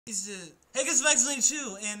Hey guys, back to Lane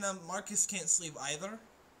 2, and Marcus can't sleep either.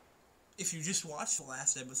 If you just watched the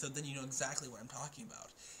last episode, then you know exactly what I'm talking about.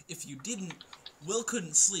 If you didn't, Will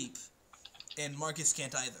couldn't sleep, and Marcus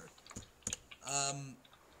can't either.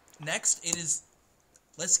 Next,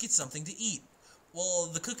 let's get something to eat. Well,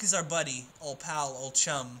 the cook is our buddy, old pal, old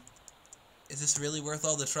chum. Is this really worth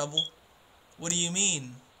all the trouble? What do you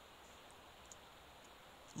mean?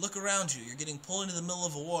 Look around you. You're getting pulled into the middle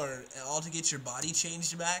of a war, all to get your body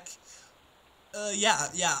changed back. Yeah.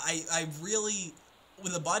 I really,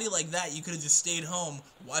 with a body like that, you could have just stayed home,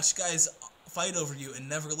 watched guys fight over you, and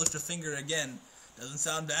never lift a finger again. Doesn't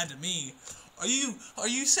sound bad to me. Are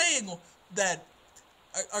you saying that?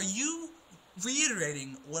 Are you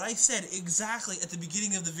reiterating what I said exactly at the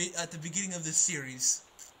beginning of this series?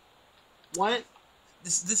 What?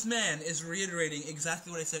 This man is reiterating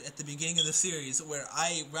exactly what I said at the beginning of the series, where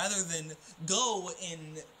I, rather than go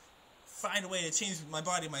and find a way to change my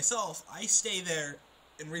body myself, I stay there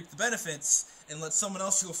and reap the benefits and let someone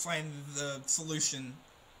else go find the solution.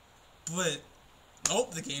 But,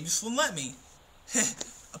 nope, the game just wouldn't let me.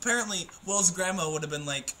 Apparently, Will's grandma would have been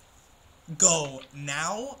like, go,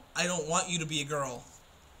 now? I don't want you to be a girl.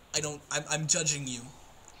 I'm judging you.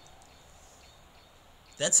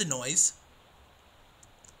 That's a noise.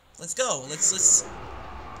 Let's go. Let's.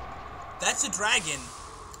 That's a dragon.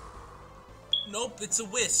 Nope, it's a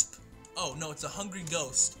wisp. Oh, no, it's a hungry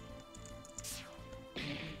ghost.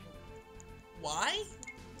 Why?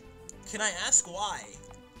 Can I ask why?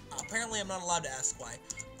 Apparently I'm not allowed to ask why.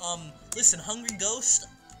 Listen, hungry ghost,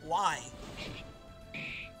 why?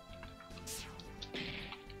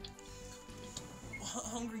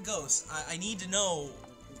 Hungry ghost, I need to know,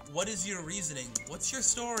 what is your reasoning? What's your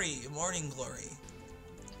story, Morning Glory?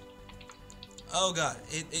 Oh god,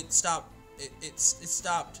 it stopped. It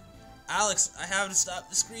stopped. Alex, I have to stop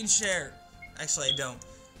the screen share. Actually, I don't.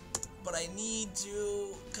 But I need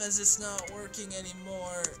to, because it's not working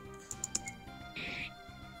anymore.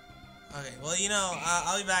 Okay, well, you know,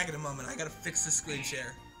 I'll be back in a moment. I gotta fix the screen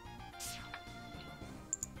share.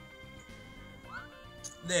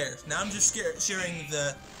 There. Now I'm just sharing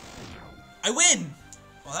the... I win!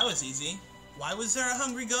 Well, that was easy. Why was there a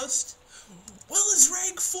hungry ghost? Well, it's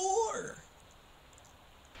rank 4!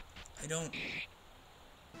 I don't...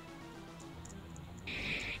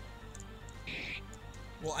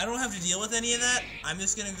 Well, I don't have to deal with any of that. I'm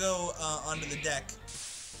just gonna go onto the deck.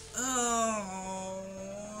 Oh...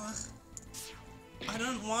 I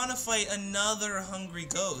don't want to fight another hungry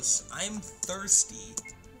ghost. I'm thirsty.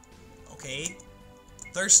 Okay?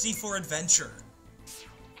 Thirsty for adventure.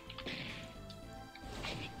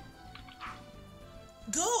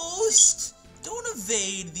 Ghost! Don't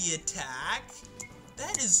evade the attack.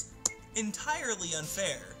 That is entirely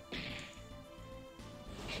unfair.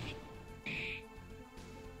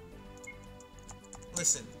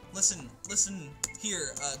 Listen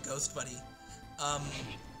here, Ghost Buddy.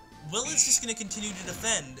 Will is just gonna continue to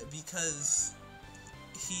defend because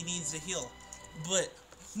he needs to heal. But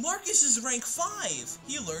Marcus is rank 5.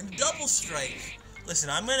 He learned double strike. Listen,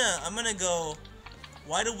 I'm gonna go.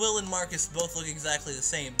 Why do Will and Marcus both look exactly the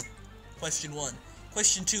same? Question 1.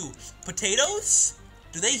 Question 2. Potatoes?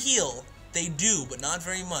 Do they heal? They do, but not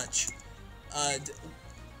very much.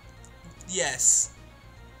 Yes.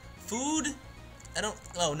 Food? I don't...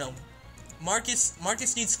 Oh, no. Marcus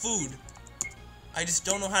needs food. I just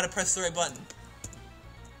don't know how to press the right button.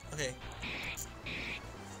 Okay.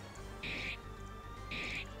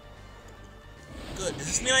 Good. Does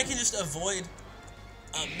this mean I can just avoid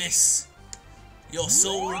a miss? Your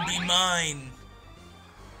soul will be mine.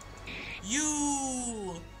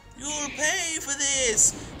 You'll pay for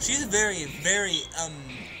this. She's a very,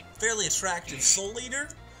 fairly attractive soul eater,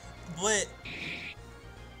 but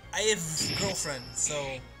I have a girlfriend,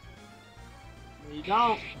 so... You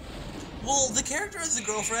don't. Well, the character has a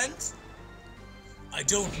girlfriend. I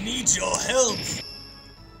don't need your help.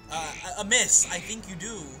 A miss. I think you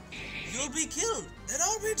do. You'll be killed. Then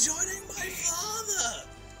I'll be joining my father.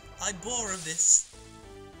 I bore of this.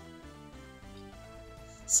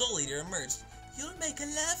 Soul Eater emerged. You'll make a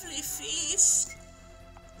lovely feast.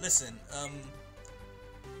 Listen,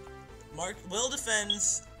 Will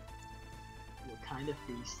defends. What kind of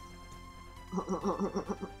feast?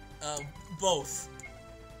 Both.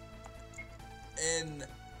 And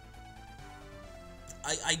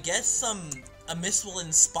I guess a miss will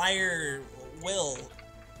inspire Will.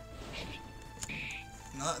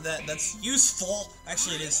 Not that's useful.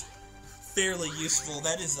 Actually, it is fairly useful.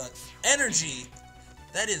 That is energy.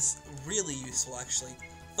 That is really useful, actually.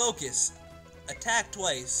 Focus. Attack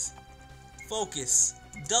twice. Focus.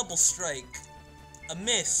 Double strike. A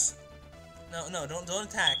miss. No, don't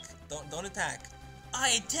attack. Don't attack.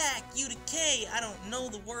 I attack, you decay. I don't know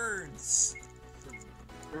the words.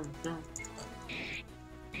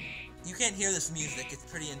 You can't hear this music. It's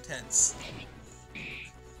pretty intense.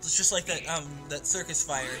 It's just like that circus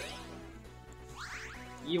fire.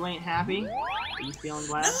 You ain't happy? Are you feeling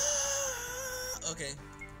glad? No! Okay.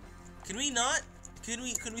 Can we not? Can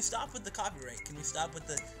we stop with the copyright? Can we stop with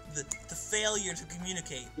the failure to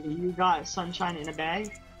communicate? You got sunshine in a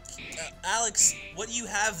bag? Alex, what you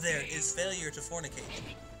have there is failure to fornicate.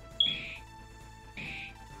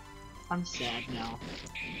 I'm sad now.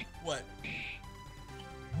 What?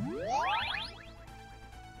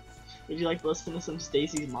 Would you like to listen to some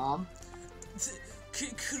Stacy's mom?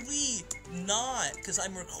 Could we not? Because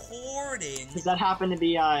I'm recording. Because that happened to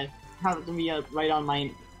be right on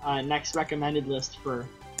my next recommended list for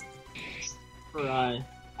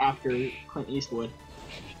after Clint Eastwood.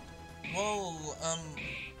 Well,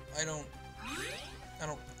 I don't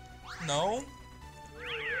know.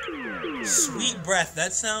 Sweet breath.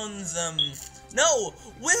 That sounds, no!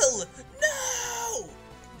 Will! No!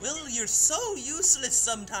 Will, you're so useless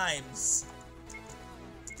sometimes.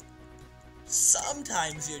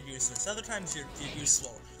 Sometimes you're useless, other times you're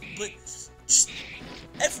useful. But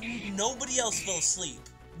nobody else fell asleep.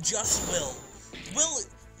 Just Will. Will,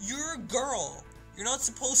 you're a girl. You're not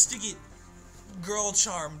supposed to get girl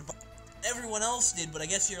charmed. Everyone else did, but I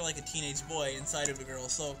guess you're like a teenage boy inside of a girl,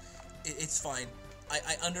 so it's fine.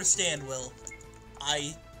 I understand, Will.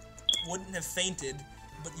 I wouldn't have fainted,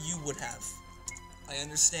 but you would have. I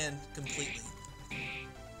understand completely.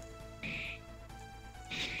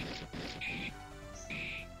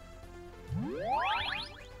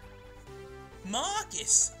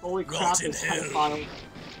 Marcus! Holy crap, there's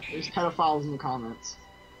pedophiles in the comments.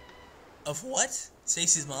 Of what?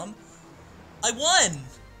 Stacy's mom? I won!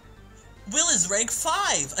 Will is rank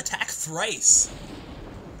 5, attack thrice.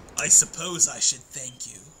 I suppose I should thank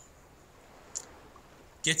you.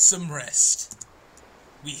 Get some rest.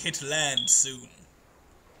 We hit land soon.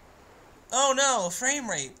 Oh no, frame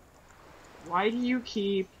rate. Why do you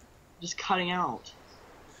keep just cutting out?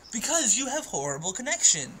 Because you have horrible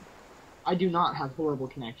connection. I do not have horrible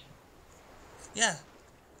connection. Yeah.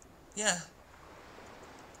 Yeah.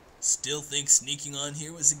 Still think sneaking on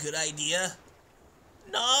here was a good idea?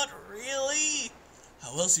 Not really.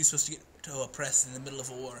 How else are you supposed to get to a press in the middle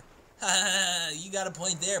of a war? Haha, you got a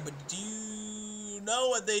point there, but do you know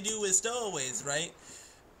what they do with stowaways, right?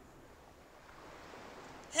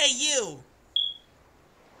 Hey, you!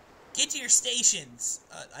 Get to your stations.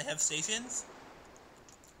 I have stations?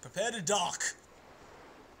 Prepare to dock.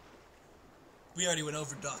 We already went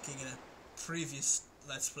over docking in a previous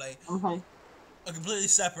Let's Play. Okay. A completely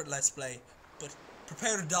separate Let's Play. But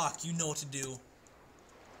prepare to dock, you know what to do.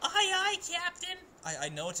 Aye, aye, Captain. I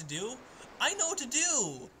know what to do? I know what to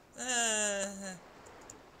do!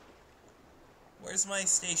 Where's my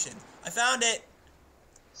station? I found it!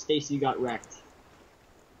 Stacy got wrecked.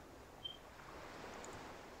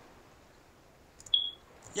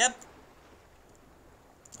 Yep.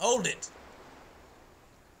 Hold it.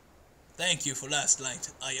 Thank you for last night.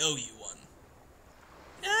 I owe you one.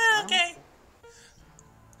 Okay.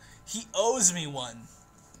 He owes me one.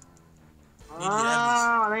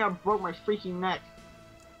 I think I broke my freaking neck.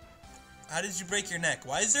 How did you break your neck?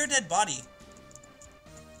 Why is there a dead body?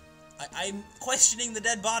 I'm questioning the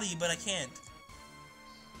dead body, but I can't.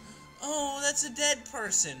 Oh, that's a dead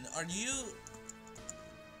person. Are you...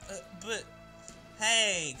 but...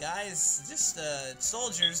 Hey, guys, just,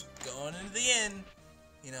 soldiers going into the inn.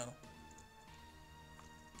 You know.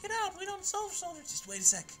 Get out, we don't solve soldiers. Just wait a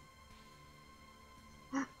sec.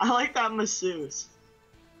 I like that masseuse.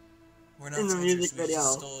 We're not In the soldiers, music we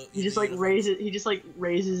video. He just like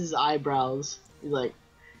raises his eyebrows. He's like,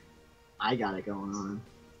 I got it going on.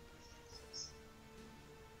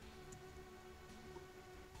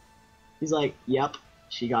 He's like, yep,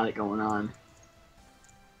 she got it going on.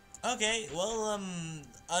 Okay, well,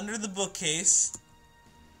 under the bookcase.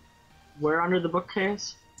 Where under the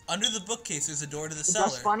bookcase? Under the bookcase, there's a door to the What's cellar.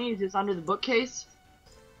 funny is it's under the bookcase.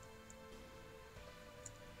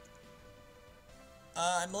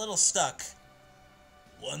 I'm a little stuck.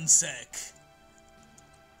 One sec.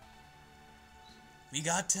 We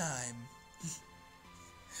got time.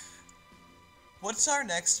 What's our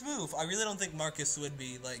next move? I really don't think Marcus would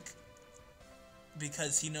be, like...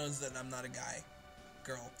 Because he knows that I'm not a guy.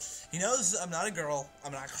 Girl. He knows I'm not a girl.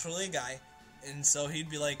 I'm actually a guy. And so he'd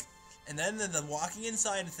be like... And then the walking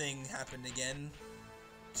inside thing happened again.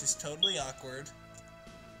 Just totally awkward.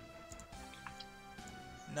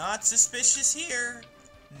 Not suspicious here.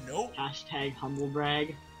 Nope. Hashtag humble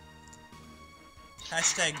brag.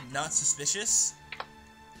 Hashtag not suspicious.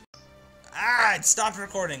 Ah, it stopped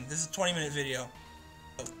recording. This is a 20-minute video.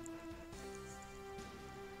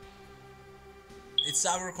 It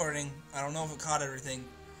stopped recording. I don't know if it caught everything.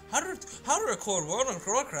 How to record World of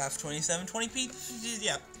Warcraft 2720p?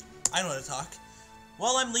 Yeah, I know how to talk.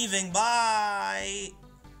 Well, I'm leaving. Bye.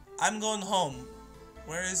 I'm going home.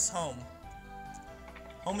 Where is home?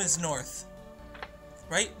 Home is north.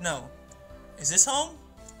 Right? No. Is this home?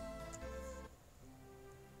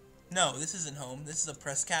 No, this isn't home. This is a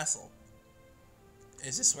press castle.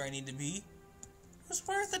 Is this where I need to be? It was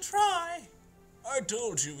worth a try. I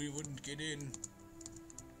told you we wouldn't get in.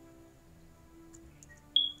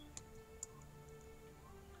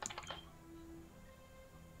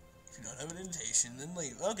 If you don't have an invitation, then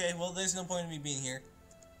leave. Okay, well, there's no point in me being here.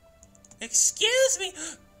 Excuse me!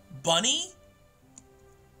 Bunny?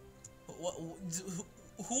 What?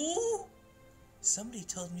 Who? Somebody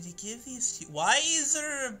told me to give these to you. Why is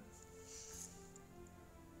there a...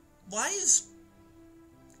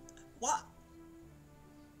 What?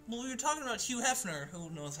 Well, we were talking about Hugh Hefner, who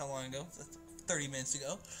knows how long ago, 30 minutes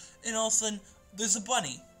ago, and all of a sudden, there's a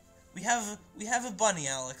bunny. We have a bunny,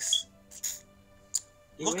 Alex.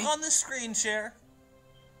 Look on the screen share.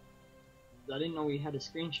 I didn't know we had a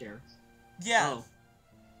screen share. Yeah. Oh.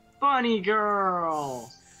 Bunny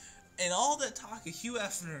girl! And all that talk of Hugh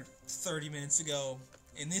Hefner 30 minutes ago,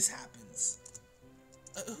 and this happens.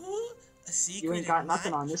 Who? A secret... You ain't got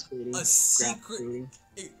nothing on this booty. A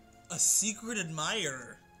secret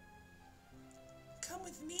admirer. Come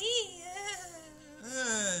with me.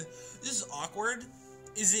 This is awkward.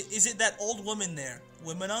 Is it that old woman there?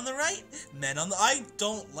 Women on the right, men on the... I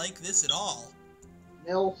don't like this at all.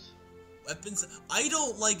 MILF. Weapons... I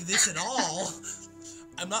don't like this at all.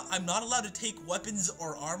 I'm not allowed to take weapons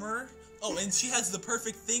or armor. Oh, and she has the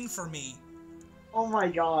perfect thing for me. Oh my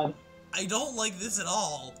god. I don't like this at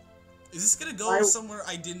all. Is this gonna go somewhere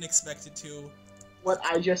I didn't expect it to? What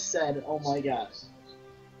I just said, oh my god.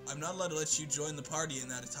 I'm not allowed to let you join the party in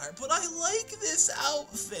that attire, but I like this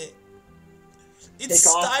outfit. It's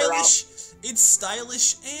stylish. It's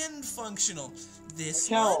stylish and functional. This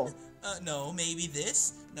one? No, maybe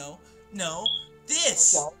this. No,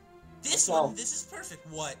 this. This one. This is perfect.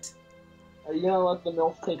 What? Are you gonna let the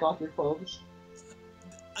MILF take off your clothes?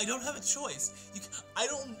 I don't have a choice. I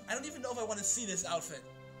don't even know if I want to see this outfit.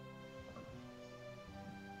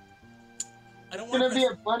 It's gonna be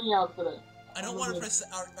a bunny outfit. I don't want to press.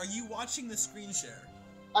 Are you watching the screen share?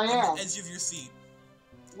 I am. On the edge of your seat.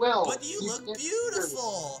 Will. But you look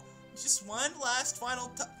beautiful. Just one last final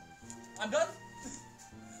touch. I'm done.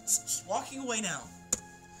 Just walking away now.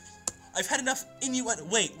 I've had enough innuendo.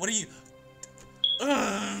 Wait, what are you?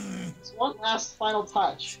 It's one last final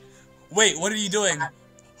touch. Wait, what are you doing?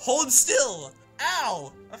 Hold still.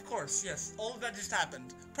 Ow! Of course, yes. All of that just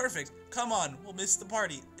happened. Perfect. Come on, we'll miss the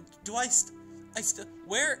party. Do I still...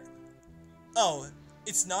 Where... Oh,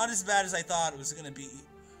 it's not as bad as I thought it was gonna be.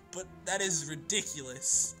 But that is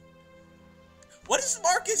ridiculous. What does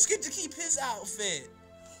Marcus get to keep his outfit?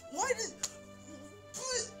 Why did...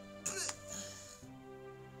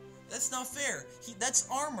 That's not fair. That's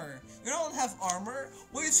armor. You don't have armor.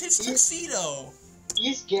 Where's his tuxedo?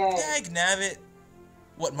 He's gay. Dag nabbit.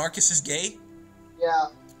 What, Marcus is gay? Yeah.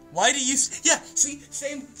 Why do you... Yeah, see,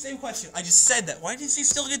 same question. I just said that. Why does he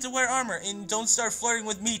still get to wear armor and don't start flirting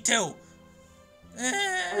with me, too?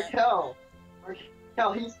 Raquel,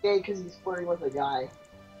 he's gay because he's flirting with a guy.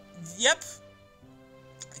 Yep.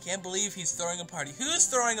 I can't believe he's throwing a party. Who's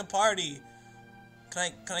throwing a party?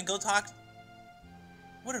 Can I go talk...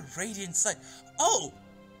 What a radiant sight. Oh!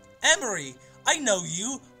 Emery! I know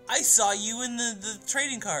you! I saw you in the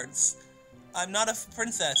trading cards. I'm not a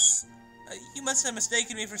princess. You must have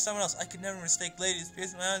mistaken me for someone else. I could never mistake ladies.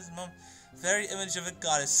 Pierce my eyes, mom. Very image of a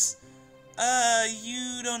goddess.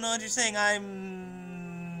 You don't know what you're saying.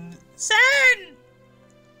 I'm... Sen!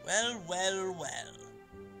 Well.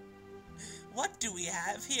 What do we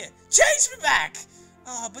have here? Change me back!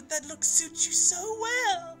 Ah, but that look suits you so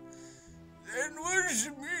well. And what is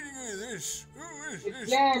the meaning of this? Who is this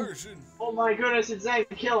person? Oh my goodness, it's Zang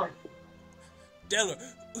the Killer. Della.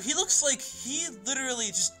 He looks like he literally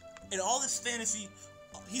just, in all this fantasy,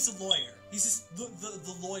 he's a lawyer. He's just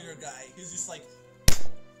the lawyer guy. He's just like,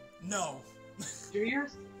 no.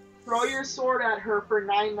 Throw your sword at her for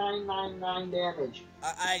 9999 damage.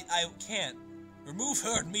 I can't. Remove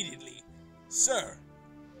her immediately. Sir.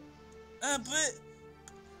 But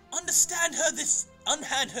unhand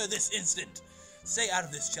her this instant. Stay out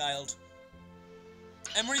of this, child.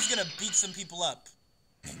 Emery's gonna beat some people up.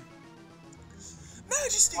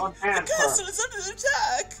 Majesty, the castle is under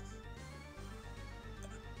attack!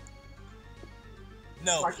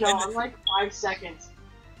 No. Markel, I'm like 5 seconds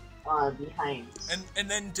behind. And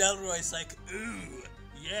then Delroy's like, ooh,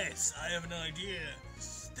 yes, I have an idea.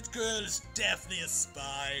 That girl is definitely a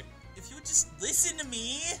spy. If you would just listen to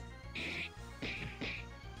me,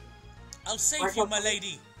 I'll save Markel, you, my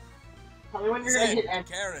lady. Tell me when you're gonna hit end.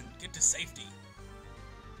 Karen, get to safety.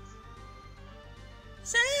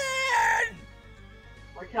 Zen!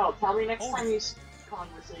 Markel, tell me next time you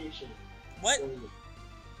conversation. What?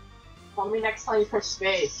 Tell me next time you press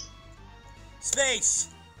space. Space!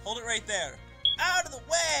 Hold it right there. Out of the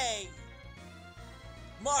way!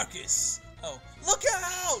 Marcus! Oh, look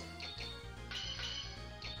out!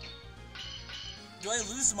 Do I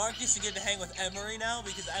lose Marcus to get to hang with Emery now?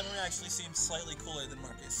 Because Emery actually seems slightly cooler than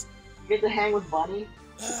Marcus. You get to hang with Bunny?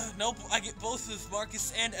 Nope, I get both with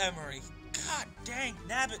Marcus and Emery. God dang,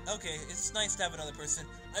 nabbit. Okay, it's nice to have another person.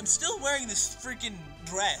 I'm still wearing this freaking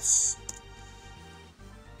dress.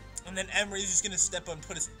 And then Emery's just gonna step up and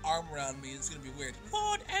put his arm around me. It's gonna be weird.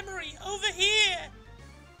 Lord Emery, over here!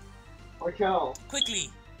 Markel.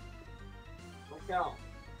 Quickly. Markel.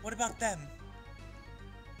 What about them?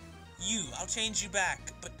 You, I'll change you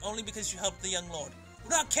back, but only because you helped the young lord.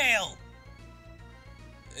 What about Kale?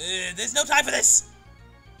 There's no time for this!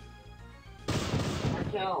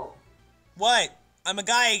 Markel. What? I'm a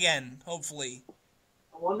guy again, hopefully.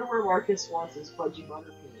 I wonder where Marcus wants his fudgy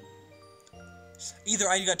butterbean. Either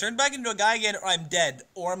I got turned back into a guy again, or I'm dead,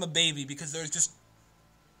 or I'm a baby, because there's just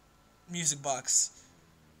music box.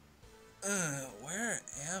 Where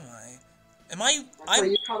am I? Am I? So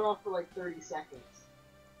you cut off for like 30 seconds.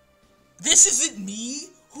 This isn't me.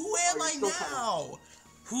 Who am I now?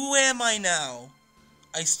 Who am I now?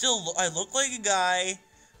 I look like a guy,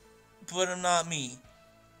 but I'm not me.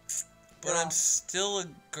 But I'm still a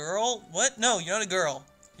girl. What? No, you're not a girl.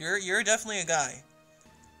 You're definitely a guy.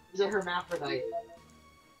 He's a hermaphrodite.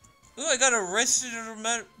 Ooh, I got arrested.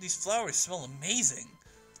 These flowers smell amazing.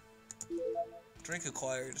 Drink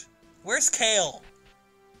acquired. Where's Kale?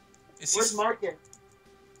 Where's Marcus?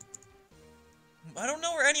 I don't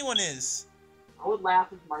know where anyone is. I would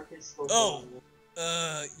laugh if Marcus was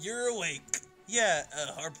you're awake. Yeah,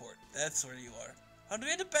 Harport. That's where you are. How did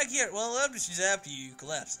we end up back here? Well, she's after you. You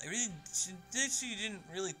collapsed. She didn't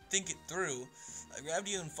really think it through. I grabbed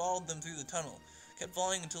you and followed them through the tunnel. Kept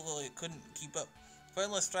falling until I couldn't keep up.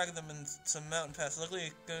 Finally lost track of them in some mountain pass.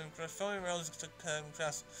 Luckily, following around took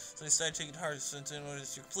fast, so I decided to take it hard since I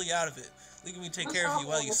noticed you're completely out of it. Leaving me to take care of you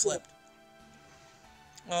while you slept.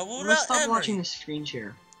 What about stop Emery? watching the screen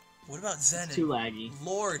share. What about Zen? It's too laggy.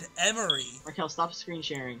 Lord Emery. Markel, stop screen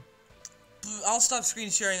sharing. I'll stop screen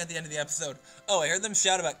sharing at the end of the episode. Oh, I heard them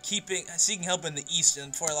shout about seeking help in the east,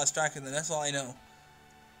 and before I lost track of them, that's all I know.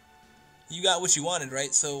 You got what you wanted,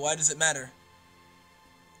 right? So why does it matter?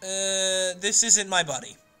 This isn't my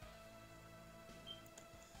body.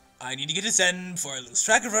 I need to get to Zen before I lose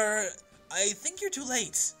track of her. I think you're too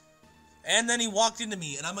late. And then he walked into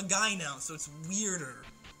me, and I'm a guy now, so it's weirder.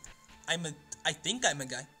 I think I'm a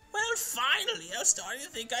guy. Well, finally, I was starting to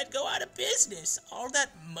think I'd go out of business. All that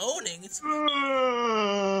moaning, it's...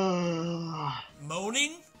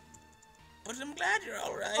 Moaning? But I'm glad you're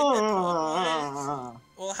alright.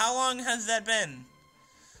 Well, how long has that been?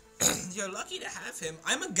 You're lucky to have him.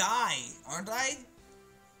 I'm a guy, aren't I?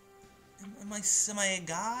 Am I a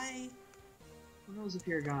guy? Who knows if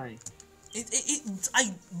you're a guy?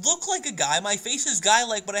 I look like a guy. My face is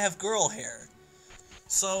guy-like, but I have girl hair.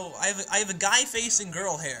 So, I have a guy face and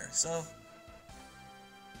girl hair, so...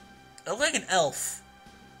 I look like an elf.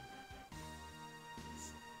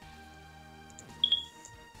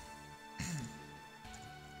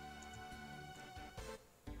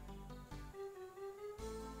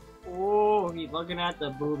 Oh, he's looking at the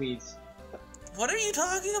boobies. What are you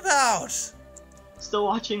talking about? Still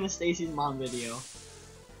watching the Stacy's mom video.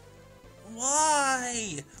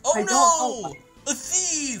 Why? Oh no! A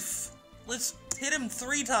thief! Let's hit him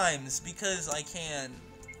 3 times, because I can.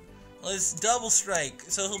 Let's double strike,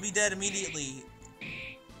 so he'll be dead immediately.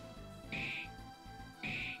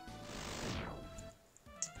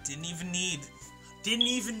 Didn't even need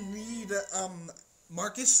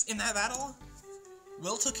Marcus in that battle.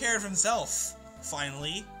 Will took care of himself,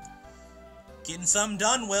 finally. Getting something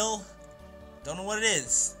done, Will. Don't know what it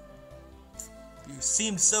is. You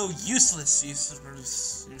seem so useless.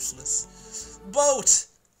 Boat!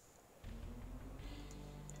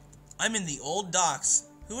 I'm in the old docks.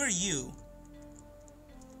 Who are you?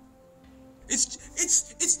 It's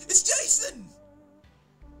Jason!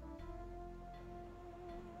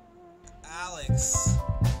 Alex.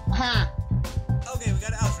 Ha! Okay, we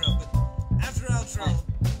got an outro, but after outro.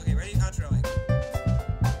 Okay, ready? Outroing.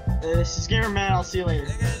 This is Gamer Man, I'll see you later.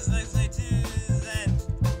 Hey guys.